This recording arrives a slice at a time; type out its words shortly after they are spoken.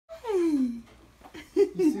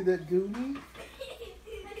You see that Goonie?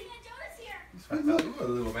 Jonah's here. Hello,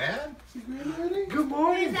 little man. See Granny ready? Good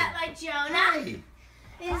morning. Is that my Jonah? Hey.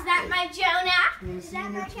 Is that my Jonah? Is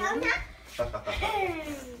that my Jonah?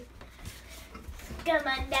 Come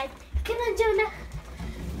on, Dad. Come on, Jonah.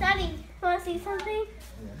 Daddy, want to see something?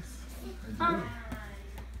 Yes, I do.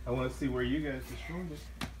 I want to see where you guys destroyed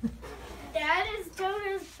it. That is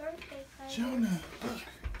Jonah's birthday present. Jonah, look.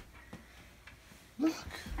 Look.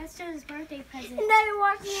 That's Jonah's birthday present. And Daddy,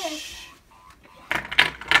 watch this.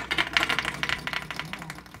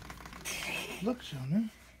 Look, Jonah.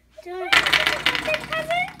 Jonah, birthday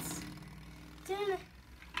presents. Jonah.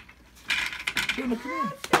 Jonah, come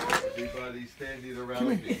here. Everybody standing around Come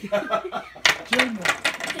me. Jonah.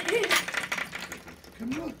 Come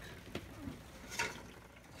look.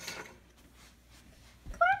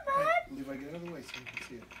 Come on, Bud. Levi, get out of the way so you can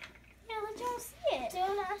see it. Yeah, let Jonah see it.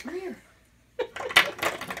 Jonah. Come here. Come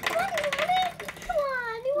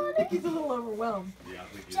on, you want it? He's a little overwhelmed. Yeah, I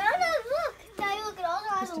think it's- Jonah, look. Now you look at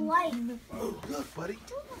all the light. Oh, look, buddy.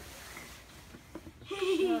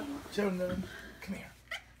 Jonah, come here.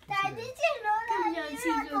 Dad, did you know that Come on, you see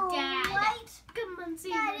have your a dad. white? Come on, see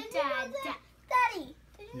Dad, your did you know dad. that? Daddy,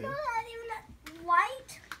 did you Yeah. know that even that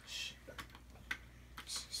white? Shh.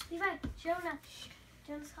 Shh, Levi, Jonah.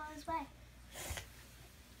 Jonah's on his way.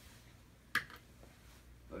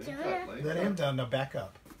 Let him down. Now back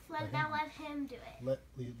up. Let him do it.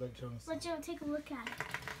 Let Jonah see. Let Jonah take a look at it.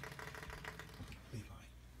 Levi,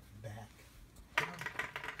 back.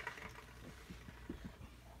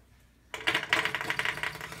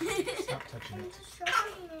 Stop touching I'm it. just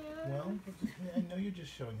showing him. Well, I know you're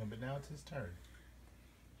just showing him, but now it's his turn.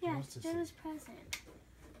 He Yeah, wants to see. Jonah's present.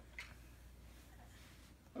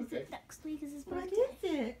 Okay. Next week is his What birthday.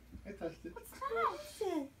 is it? I touched it. What's that? What is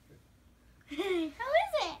it? How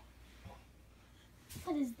is it?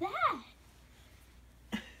 What is that?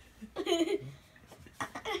 It's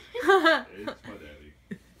my daddy.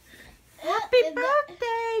 Happy Is that-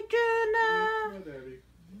 birthday, Jonah! It's my daddy.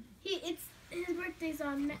 His birthday's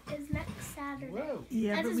on is next Saturday. Whoa.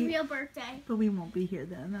 Yeah, That's his real birthday. but we won't be here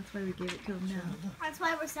then. That's why we gave it to him now. That's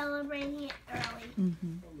why we're celebrating it early.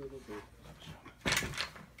 Mm-hmm. A little bit.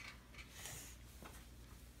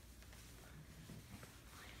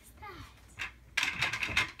 What is that?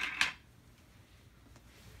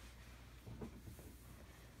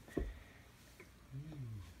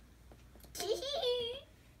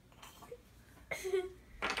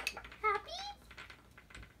 Happy?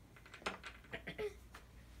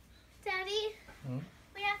 Daddy, Hmm?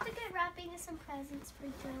 we have to get wrapping some presents for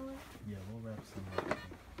Jonah. Yeah, we'll wrap some up.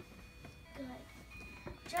 Good.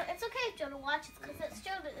 It's okay if Jonah watches because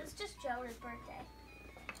it's just Jonah's birthday.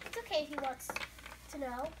 It's okay if he wants to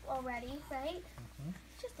know already, right? Mhm.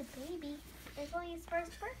 It's just a baby. It's only his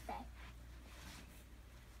first birthday.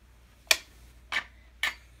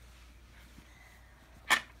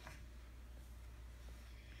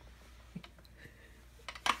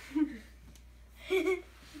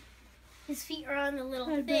 His feet are on the little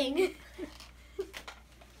Hi, thing. baby.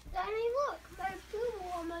 Daddy, look, my boo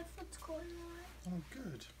on my foot's going on. Oh,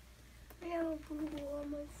 good. I have a boo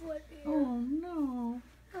on my foot here. Oh, no.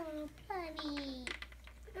 Oh, buddy.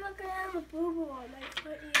 Look, I have a boo on my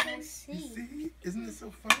foot. You can You see. see? Isn't it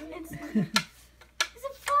so fun? It's it fun?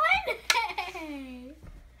 Hey.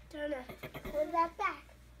 Jonah, hold that back.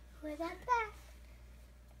 Hold that back.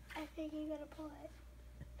 I think you're gonna pull it.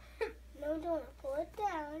 No, Jonah, pull it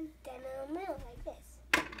down. Then it'll move like this.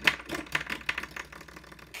 I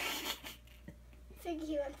think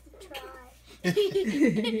he wants to try.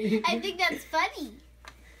 I think that's funny.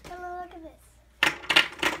 Jonah, look at this.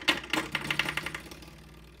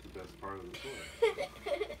 The best part of the toy.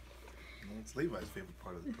 Well, it's Levi's favorite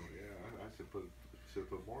part of the toy. Yeah, I should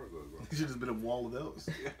put more of those on. It should have been a wall of those.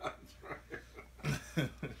 Yeah, that's right.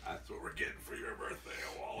 That's what we're getting for your birthday,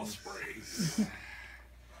 a wall of sprays.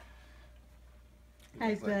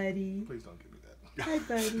 Hi, He's like, buddy. please don't give me that. Hi,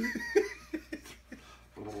 buddy.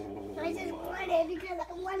 I just want it because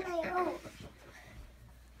I want my own.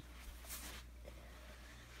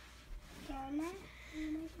 Jonah?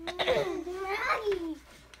 Maggie!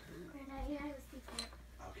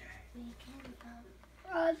 Okay.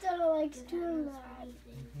 Oh, Jonah likes doing that.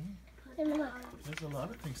 And look. There's a lot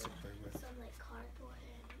of things to play with. Some like cardboard.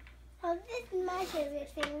 Oh, this is my favorite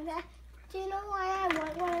thing. Do you know why I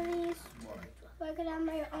want one of these? Why? So I could have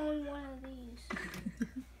my own one of these. You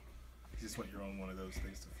just want your own one of those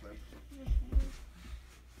things to flip?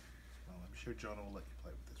 Well, I'm sure Jonah will let you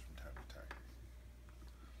play with this from time to time.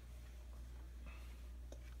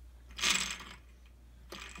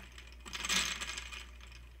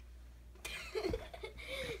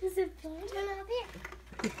 Is it fun? Turn it up here.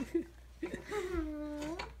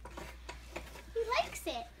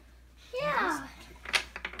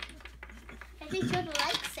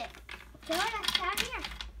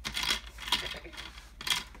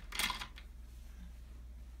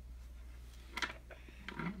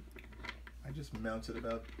 just mounted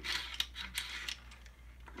about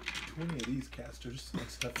 20 of these casters and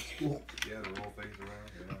stuff at school. Yeah, to roll things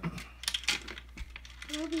around.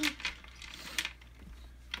 Yeah. Ruby.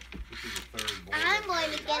 This is the third bowl. I'm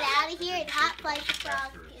going to get out of here and hot plate the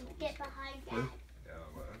frog and get behind that. Yeah,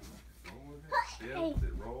 well, roll with it. Yeah,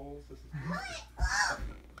 it rolls. This is